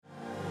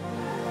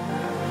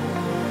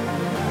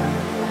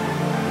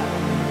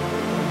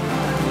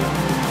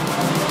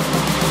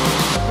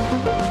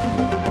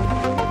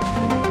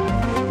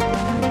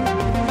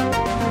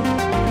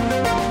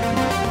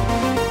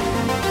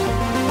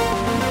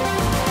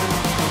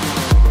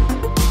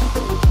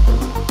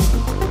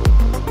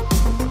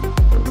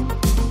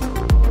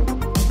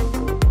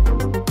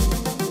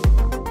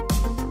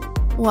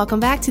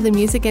Welcome back to the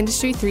Music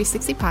Industry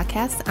 360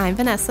 podcast. I'm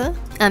Vanessa.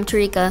 I'm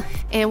Tarika.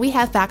 And we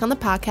have back on the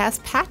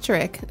podcast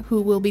Patrick,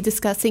 who will be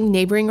discussing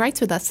neighboring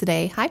rights with us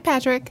today. Hi,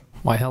 Patrick.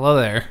 Why, hello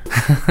there.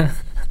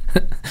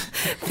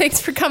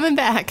 Thanks for coming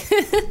back.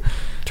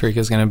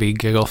 Tarika's going to be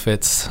giggle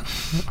fits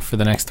for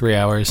the next 3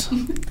 hours.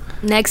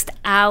 Next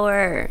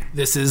hour.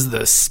 This is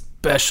the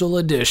special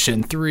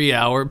edition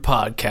 3-hour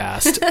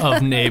podcast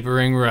of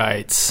Neighboring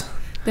Rights.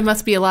 There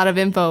must be a lot of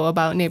info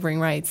about neighboring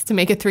rights to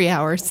make it 3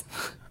 hours.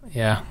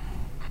 Yeah.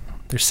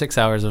 There's 6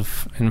 hours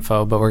of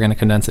info, but we're going to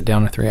condense it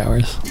down to 3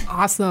 hours.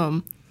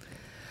 Awesome.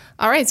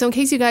 All right, so in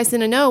case you guys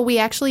didn't know, we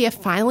actually have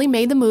finally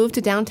made the move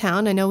to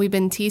downtown. I know we've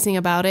been teasing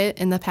about it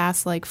in the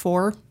past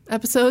 4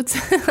 episodes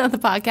of the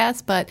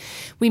podcast, but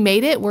we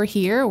made it. We're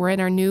here. We're in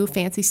our new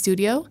fancy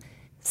studio.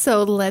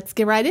 So let's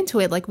get right into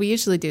it like we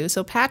usually do.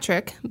 So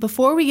Patrick,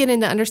 before we get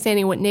into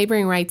understanding what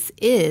neighboring rights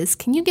is,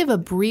 can you give a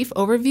brief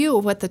overview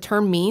of what the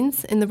term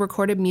means in the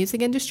recorded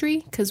music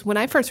industry? Because when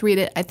I first read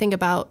it, I think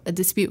about a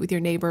dispute with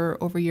your neighbor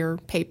over your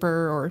paper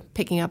or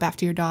picking up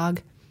after your dog.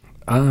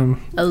 A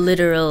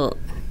literal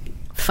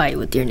fight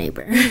with your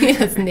neighbor.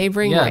 Yes,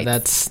 neighboring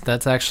rights. Yeah,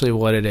 that's actually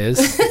what it is.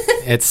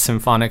 It's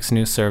Symphonic's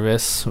new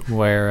service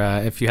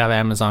where if you have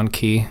Amazon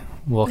Key,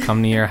 we'll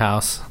come to your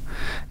house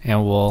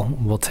and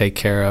we'll take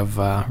care of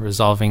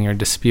resolving your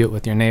dispute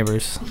with your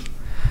neighbors.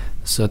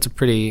 So it's a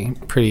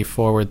pretty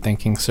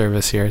forward-thinking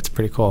service here. It's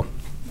pretty cool.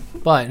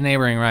 But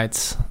neighboring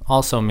rights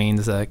also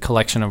means a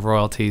collection of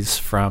royalties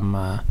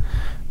from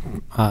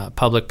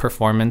public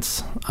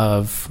performance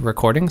of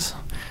recordings.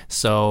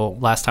 So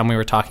last time we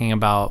were talking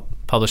about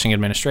publishing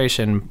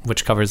administration,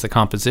 which covers the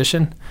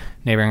composition.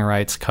 Neighboring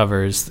rights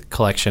covers the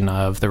collection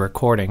of the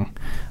recording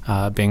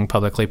being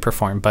publicly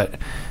performed, but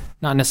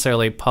not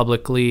necessarily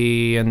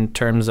publicly in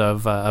terms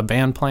of a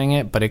band playing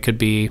it, but it could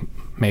be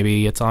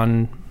maybe it's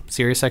on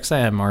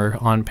SiriusXM or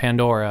on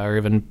Pandora or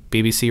even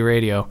BBC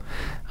Radio.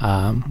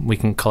 We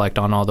can collect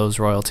on all those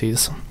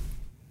royalties.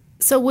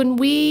 So when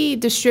we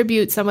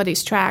distribute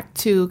somebody's track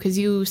too, because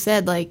you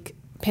said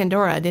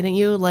Pandora, didn't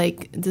you?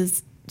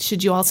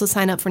 Should you also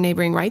sign up for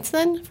neighboring rights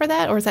then for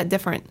that, or is that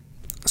different?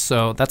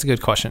 So that's a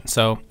good question.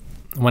 So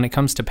when it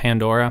comes to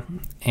Pandora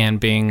and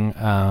being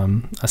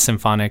a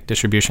Symphonic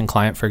distribution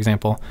client, for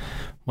example,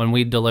 when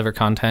we deliver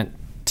content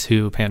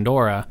to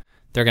Pandora,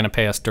 they're going to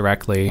pay us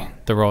directly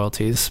the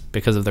royalties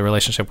because of the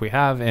relationship we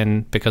have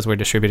and because we're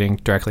distributing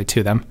directly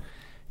to them.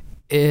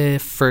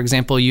 If, for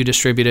example, you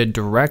distributed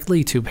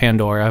directly to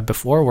Pandora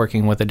before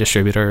working with a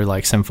distributor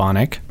like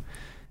Symphonic,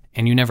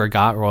 and you never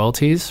got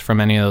royalties from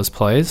any of those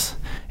plays,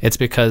 it's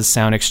because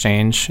Sound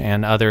Exchange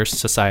and other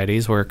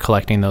societies were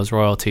collecting those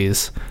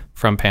royalties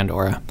from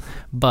Pandora.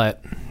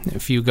 But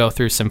if you go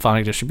through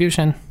Symphonic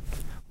distribution,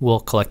 we'll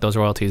collect those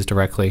royalties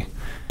directly.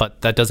 But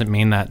that doesn't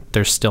mean that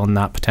there's still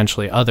not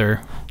potentially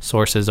other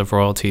sources of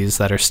royalties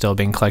that are still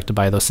being collected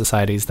by those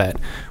societies that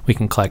we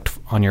can collect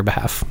on your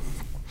behalf.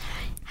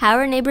 How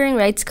are neighboring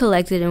rights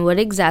collected, and what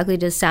exactly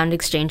does Sound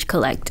Exchange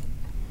collect?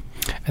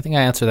 I think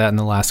I answered that in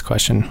the last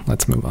question.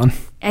 Let's move on.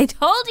 I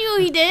told you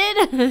he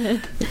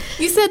did.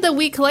 You said that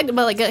we collect,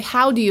 but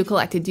how do you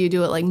collect it? Do you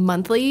do it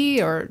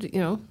monthly or,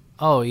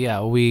 Oh,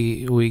 yeah.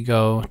 We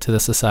go to the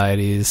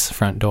society's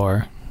front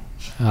door.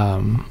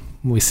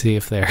 We see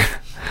if they're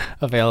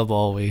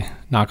available. We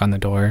knock on the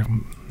door,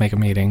 make a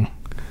meeting.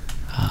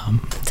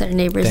 It's our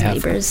neighbors'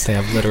 neighbors. They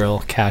have literal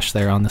cash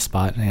there on the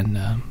spot,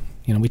 and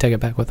we take it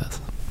back with us.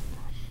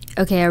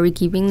 Okay, are we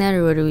keeping that,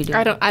 or what are we doing?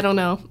 I don't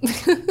know.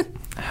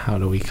 How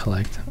do we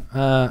collect?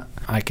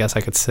 I guess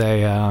I could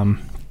say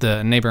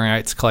the neighboring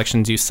rights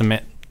collections, you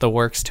submit the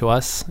works to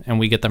us and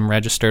we get them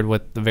registered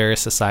with the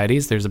various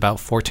societies. There's about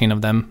 14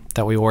 of them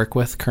that we work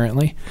with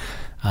currently.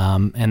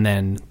 And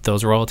then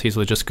those royalties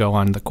would just go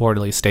on the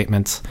quarterly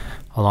statements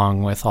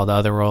along with all the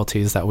other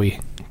royalties that we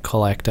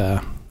collect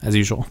as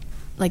usual.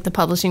 Like the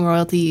publishing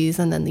royalties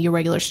and then your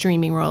regular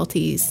streaming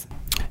royalties.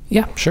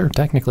 Yeah, sure.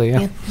 Technically,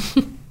 yeah.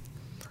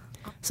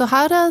 So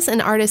how does an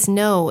artist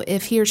know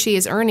if he or she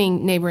is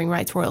earning neighboring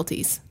rights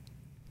royalties?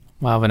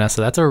 Wow, Vanessa,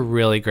 that's a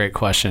really great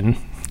question.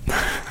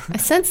 I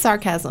sense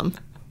sarcasm.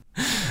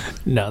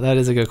 No, that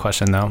is a good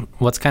question, though.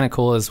 What's kind of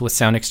cool is with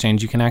Sound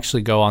Exchange, you can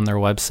actually go on their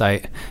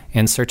website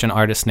and search an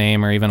artist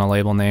name or even a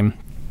label name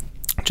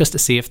just to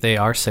see if they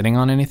are sitting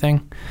on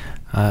anything.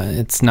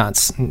 It's not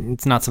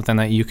something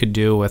that you could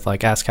do with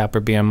ASCAP or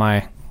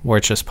BMI, where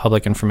it's just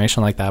public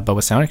information like that. But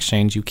with Sound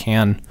Exchange, you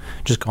can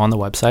just go on the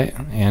website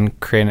and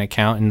create an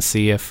account and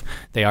see if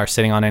they are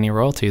sitting on any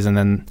royalties. And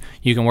then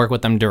you can work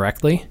with them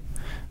directly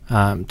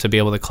to be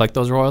able to collect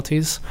those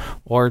royalties,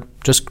 or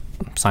just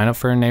sign up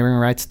for neighboring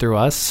rights through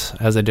us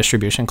as a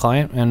distribution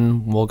client,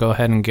 and we'll go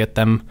ahead and get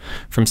them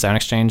from Sound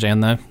Exchange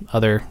and the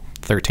other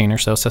 13 or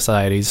so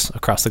societies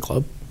across the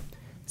globe.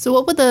 So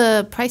what would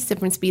the price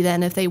difference be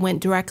then if they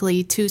went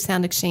directly to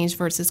Sound Exchange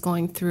versus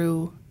going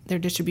through their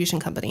distribution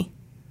company?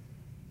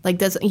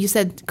 You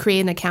said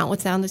create an account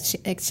with Sound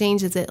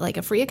Exchange. Is it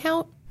a free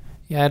account?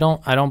 Yeah, I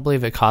don't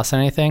believe it costs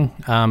anything,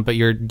 but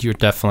you're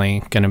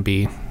definitely going to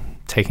be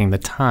taking the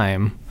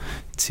time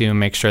to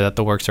make sure that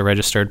the works are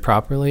registered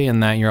properly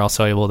and that you're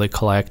also able to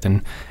collect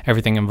and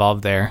everything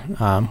involved there.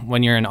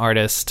 When you're an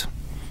artist,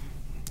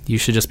 you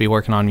should just be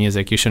working on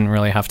music. You shouldn't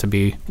really have to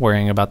be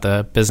worrying about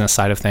the business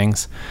side of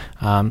things.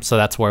 So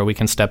that's where we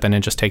can step in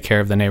and just take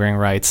care of the neighboring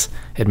rights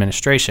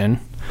administration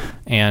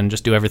and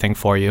just do everything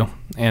for you.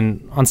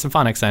 And on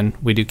Symphonics end,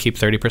 we do keep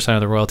 30%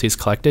 of the royalties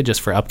collected just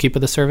for upkeep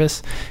of the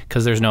service,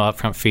 because there's no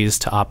upfront fees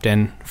to opt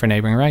in for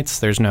neighboring rights.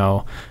 There's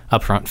no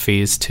upfront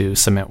fees to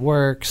submit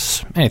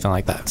works, anything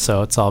like that.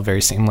 So it's all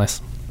very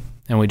seamless.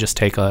 And we just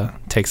take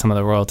some of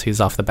the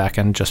royalties off the back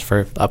end just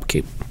for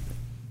upkeep.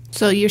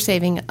 So you're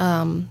saving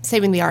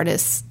the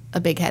artists a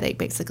big headache,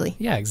 basically.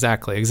 Yeah,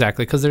 exactly.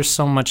 Because there's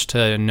so much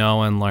to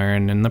know and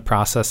learn, and the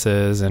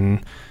processes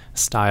and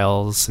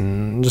styles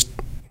and just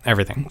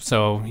everything.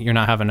 So you're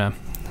not having to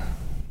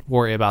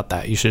worry about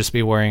that. You should just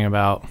be worrying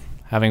about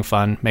having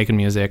fun, making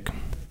music,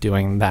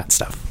 doing that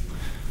stuff.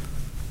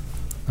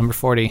 Number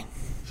 40.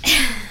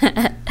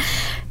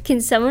 Can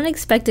someone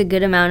expect a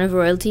good amount of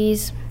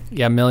royalties?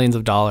 Yeah, millions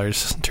of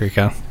dollars,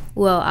 Tarika.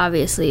 Well,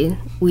 obviously,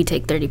 we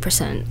take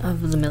 30%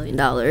 of the $1 million.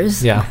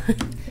 Yeah.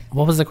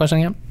 What was the question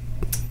again?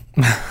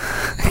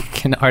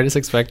 Can artists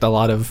expect a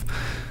lot of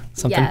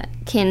something? Yeah.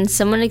 Can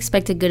someone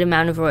expect a good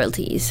amount of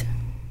royalties?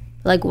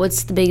 Like,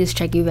 what's the biggest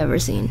check you've ever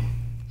seen?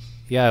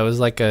 Yeah, it was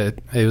a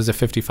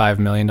 $55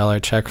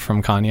 million check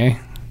from Kanye.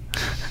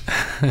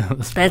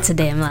 That's a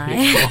damn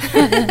lie.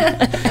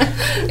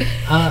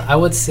 I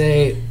would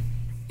say,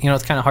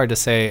 it's kind of hard to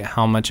say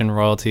how much in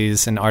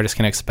royalties an artist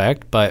can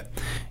expect, but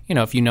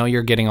if you know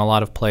you're getting a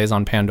lot of plays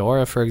on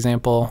Pandora, for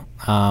example,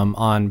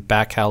 on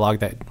back catalog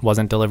that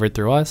wasn't delivered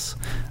through us,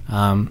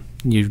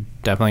 you're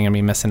definitely going to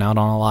be missing out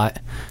on a lot.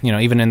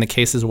 Even in the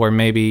cases where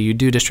maybe you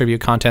do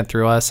distribute content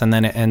through us and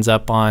then it ends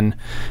up on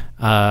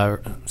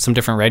some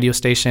different radio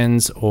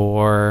stations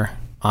or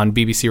on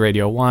BBC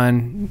Radio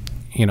 1,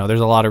 there's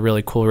a lot of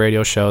really cool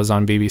radio shows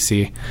on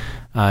BBC,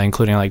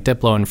 including like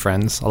Diplo and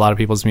Friends. A lot of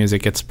people's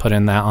music gets put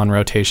in that on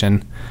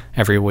rotation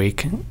every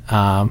week.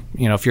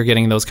 If you're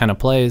getting those kind of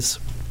plays,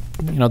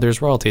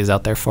 there's royalties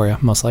out there for you,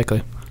 most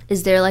likely.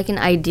 Is there like an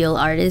ideal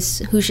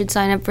artist who should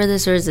sign up for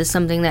this, or is this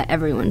something that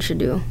everyone should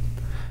do?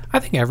 I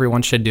think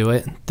everyone should do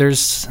it.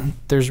 There's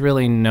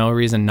really no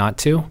reason not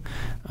to.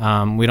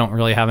 We don't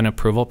really have an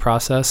approval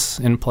process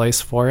in place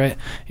for it,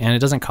 and it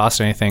doesn't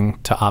cost anything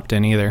to opt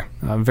in either.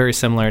 Very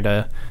similar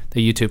to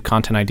the YouTube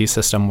Content ID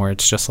system, where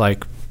it's just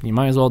like, you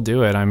might as well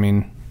do it. I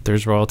mean,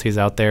 there's royalties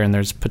out there and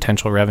there's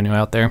potential revenue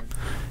out there.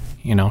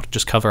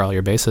 Just cover all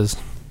your bases.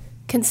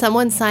 Can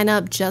someone sign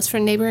up just for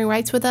neighboring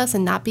rights with us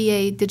and not be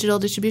a digital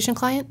distribution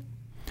client?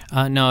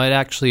 No, it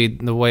actually,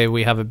 the way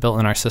we have it built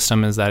in our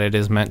system is that it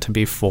is meant to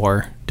be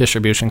for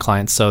distribution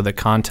clients. So the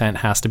content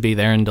has to be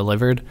there and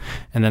delivered.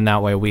 And then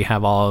that way we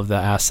have all of the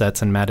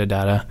assets and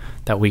metadata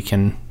that we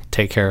can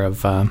take care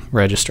of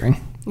registering.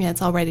 Yeah,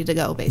 it's all ready to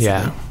go, basically.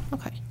 Yeah.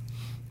 Okay.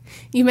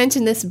 You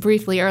mentioned this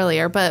briefly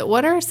earlier, but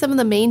what are some of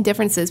the main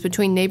differences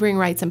between neighboring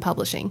rights and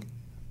publishing?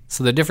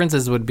 So the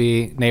differences would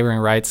be neighboring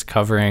rights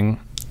covering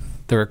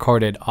the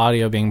recorded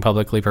audio being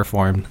publicly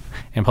performed,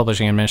 and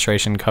publishing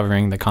administration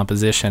covering the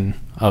composition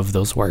of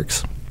those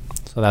works.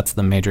 So that's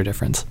the major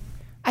difference.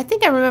 I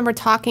think I remember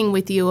talking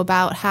with you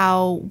about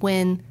how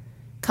when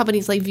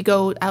companies, like if you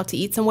go out to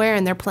eat somewhere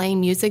and they're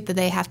playing music, that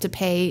they have to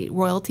pay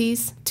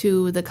royalties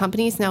to the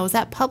companies. Now, is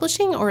that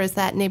publishing or is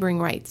that neighboring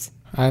rights?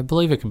 I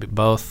believe it could be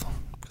both,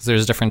 because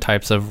there's different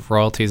types of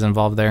royalties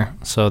involved there.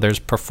 So there's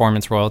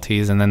performance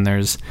royalties, and then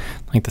there's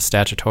like the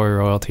statutory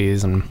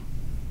royalties and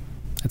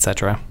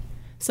etc.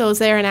 So is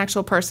there an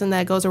actual person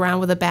that goes around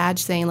with a badge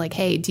saying like,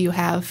 hey,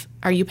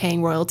 are you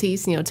paying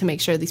royalties, to make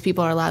sure these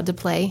people are allowed to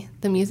play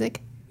the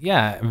music?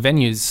 Yeah,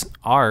 venues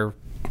are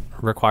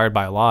required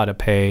by law to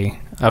pay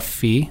a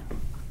fee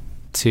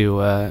to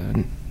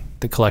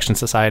the collection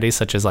societies,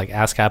 such as like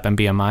ASCAP and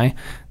BMI.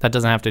 That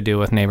doesn't have to do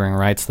with neighboring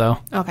rights, though,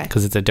 okay,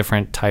 because it's a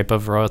different type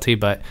of royalty.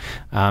 But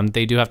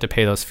they do have to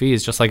pay those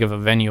fees. Just like if a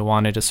venue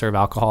wanted to serve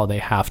alcohol, they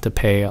have to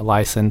pay a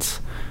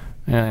license,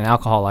 an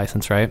alcohol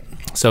license, right?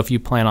 So if you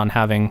plan on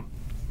having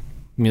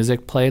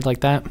music played like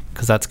that,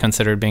 because that's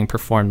considered being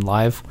performed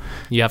live,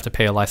 you have to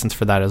pay a license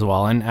for that as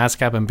well. And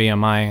ASCAP and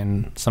BMI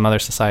and some other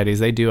societies,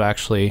 they do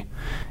actually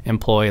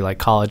employ like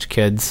college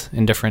kids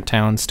in different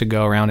towns to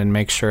go around and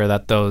make sure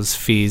that those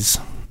fees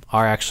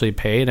are actually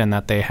paid and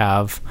that they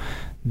have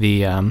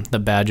the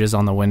badges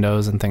on the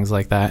windows and things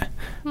like that.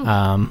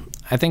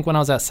 I think when I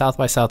was at South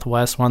by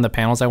Southwest, one of the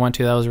panels I went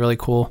to that was really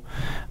cool,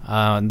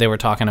 they were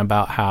talking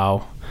about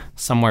how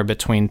somewhere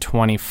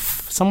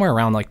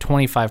around like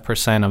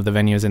 25% of the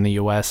venues in the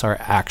U.S. are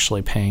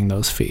actually paying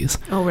those fees.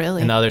 Oh, really?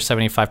 And the other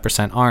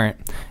 75% aren't.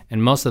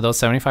 And most of those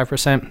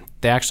 75%,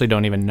 they actually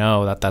don't even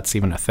know that that's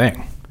even a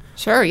thing.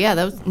 Sure, yeah,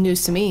 that was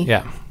news to me.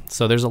 Yeah.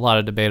 So there's a lot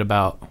of debate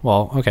about,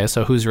 well, okay,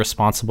 so who's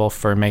responsible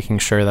for making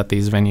sure that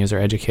these venues are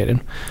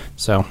educated?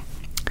 So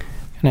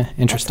kind of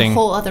interesting. That's a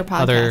whole other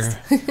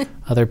podcast.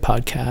 Other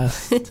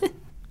podcast.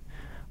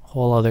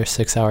 Whole other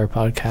 6-hour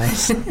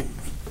podcast.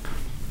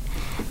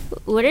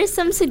 what are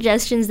some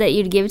suggestions that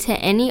you'd give to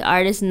any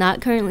artist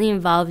not currently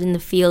involved in the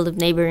field of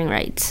neighboring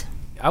rights?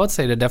 I would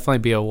say to definitely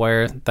be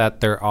aware that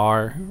there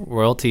are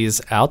royalties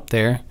out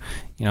there.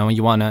 You know,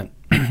 you want to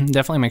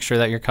definitely make sure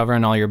that you're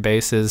covering all your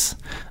bases,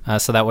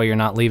 so that way you're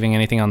not leaving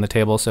anything on the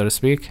table, so to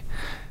speak.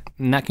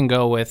 And that can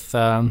go with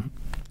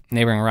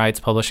neighboring rights,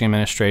 publishing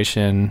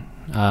administration,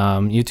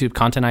 YouTube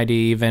Content ID,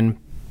 even.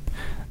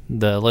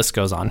 The list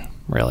goes on,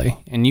 really.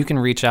 And you can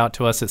reach out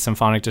to us at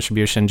Symphonic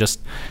Distribution, just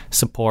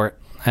support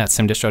at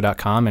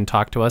simdistro.com, and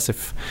talk to us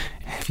if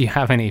you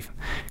have any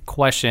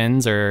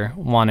questions or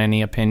want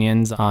any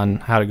opinions on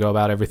how to go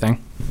about everything.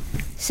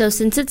 So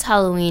since it's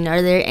Halloween,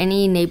 are there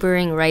any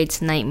neighboring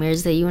rights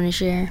nightmares that you want to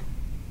share?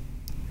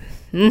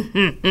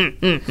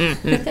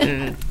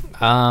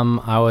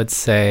 I would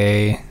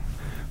say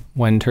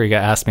when Tarika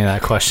asked me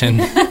that question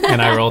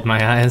and I rolled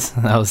my eyes,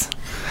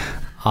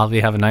 I'll be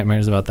having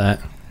nightmares about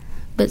that.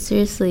 But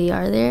seriously,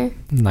 are there?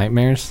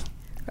 Nightmares?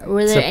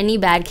 Were there any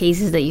bad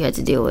cases that you had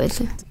to deal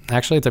with?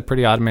 Actually, it's a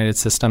pretty automated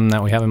system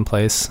that we have in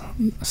place.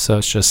 So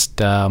it's just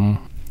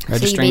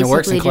registering the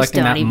works and basically collecting just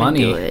don't that even money,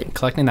 do it.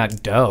 collecting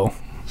that dough.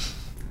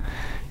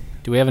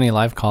 Do we have any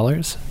live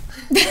callers?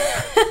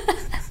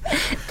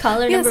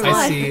 Caller Yes, number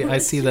one. I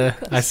see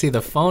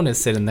the phone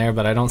is sitting there,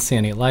 but I don't see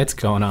any lights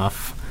going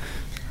off.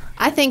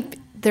 I think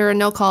there are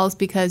no calls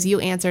because you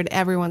answered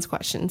everyone's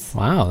questions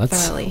Wow,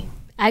 that's thoroughly.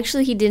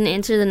 Actually, he didn't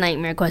answer the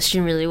nightmare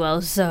question really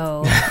well,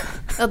 so...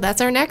 Oh,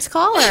 that's our next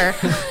caller.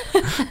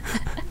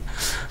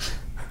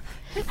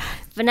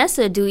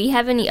 Vanessa, do we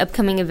have any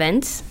upcoming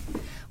events?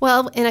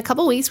 Well, in a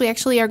couple weeks, we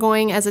actually are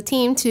going as a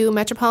team to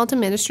Metropolitan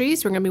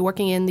Ministries. We're going to be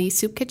working in the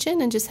soup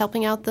kitchen and just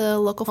helping out the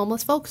local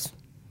homeless folks.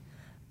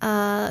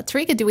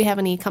 Tarika, do we have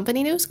any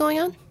company news going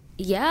on?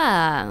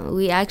 Yeah,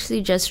 we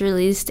actually just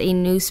released a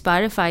new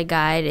Spotify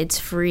guide. It's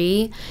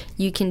free.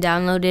 You can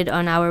download it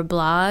on our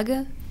blog.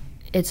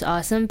 It's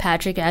awesome.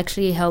 Patrick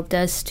actually helped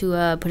us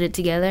to put it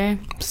together.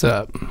 what's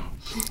up.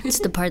 It's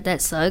the part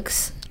that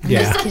sucks.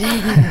 Yeah,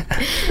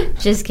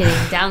 Just kidding.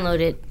 Download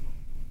it.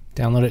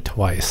 download it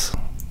twice.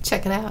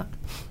 Check it out.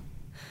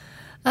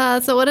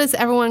 So what is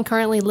everyone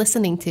currently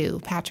listening to,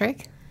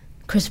 Patrick?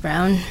 Chris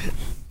Brown.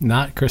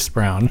 Not Chris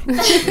Brown.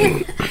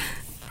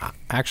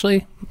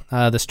 Actually,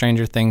 the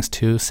Stranger Things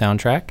 2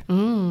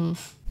 soundtrack.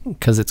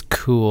 Because it's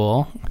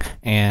cool.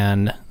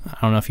 And I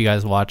don't know if you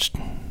guys watched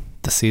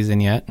the season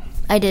yet.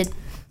 I did.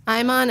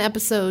 I'm on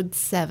episode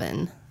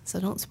 7, so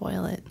don't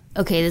spoil it.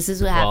 Okay, this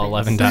is what Well,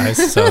 happens. 11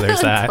 dies, so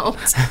there's that.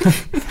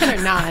 Don't.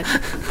 Better not.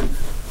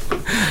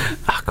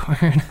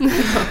 Awkward.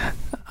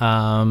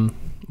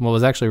 What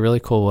was actually really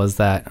cool was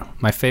that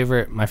my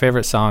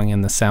favorite song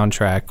in the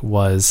soundtrack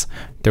was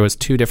there was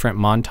 2 different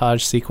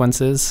montage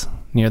sequences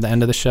near the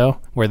end of the show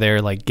where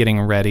they're like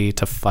getting ready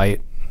to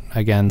fight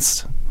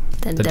against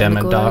the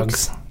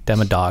Demodogs.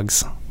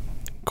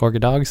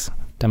 Gorgodogs?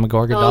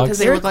 Demogorgodogs? because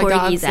they They're look like corgis,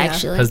 dogs, yeah.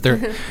 actually.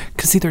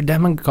 Because see, they're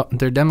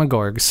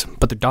demogorgs,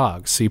 but they're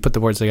dogs. So you put the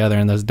words together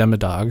and those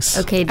demodogs.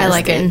 Okay, I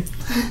like Dustin.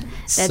 it.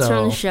 That's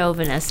from the show,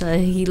 Vanessa.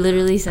 He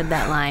literally said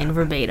that line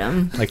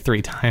verbatim. Like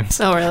 3 times.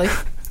 Oh, really?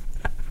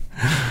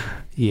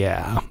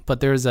 Yeah,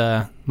 but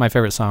my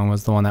favorite song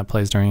was the one that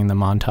plays during the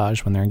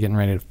montage when they're getting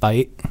ready to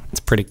fight. It's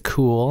pretty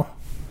cool.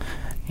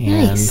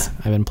 And Nice.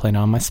 I've been playing it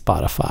on my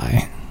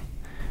Spotify.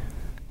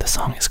 The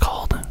song is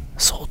called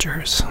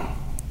Soldiers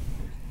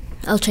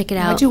I'll check it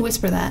out. Why'd you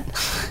whisper that?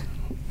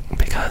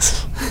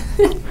 because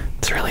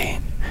it's a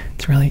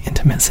really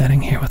intimate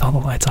setting here with all the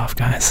lights off,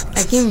 guys.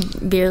 I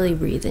can barely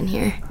breathe in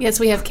here. Yes,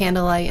 we have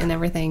candlelight and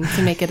everything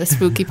to make it a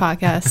spooky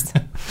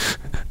podcast.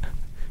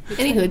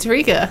 Anywho,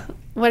 Tarika,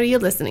 what are you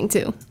listening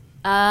to?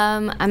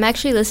 I'm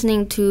actually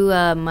listening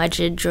to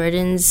Majid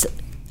Jordan's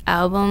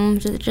album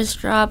that just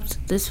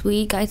dropped this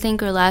week, I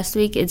think, or last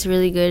week. It's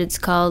really good. It's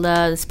called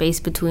The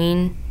Space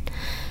Between.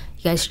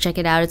 You guys should check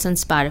it out. It's on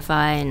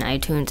Spotify and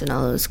iTunes and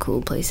all those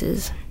cool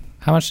places.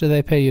 How much do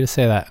they pay you to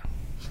say that?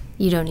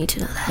 You don't need to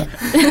know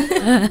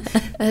that.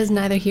 That is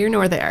neither here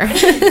nor there.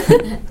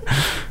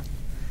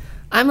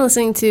 I'm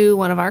listening to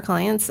one of our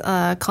clients,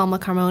 Calma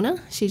Carmona.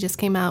 She just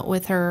came out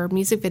with her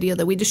music video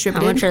that we How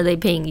distributed. much are they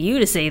paying you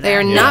to say that? They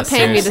are Yeah, not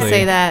paying me to seriously.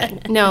 say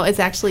that. No, it's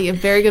actually a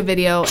very good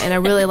video, and I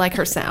really like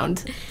her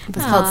sound.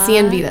 It's called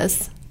Cien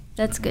Vidas.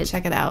 That's good.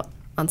 Check it out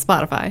on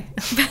Spotify.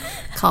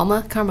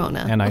 Calma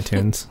Carmona. And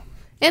iTunes,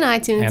 And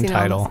iTunes. and you know,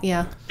 Tidal.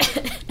 Yeah.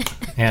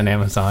 and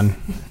Amazon,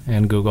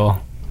 and Google,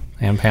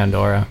 and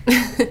Pandora,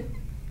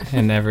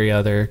 and every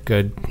other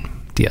good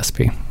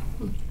DSP.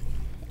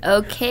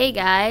 Okay,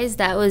 guys,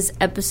 that was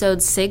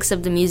episode 6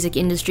 of the Music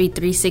Industry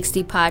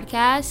 360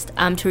 podcast.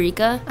 I'm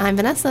Tarika, I'm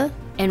Vanessa.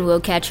 and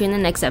we'll catch you in the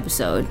next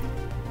episode.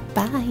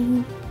 Bye.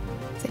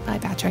 Say bye,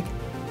 Patrick.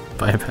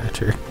 Bye,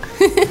 Patrick.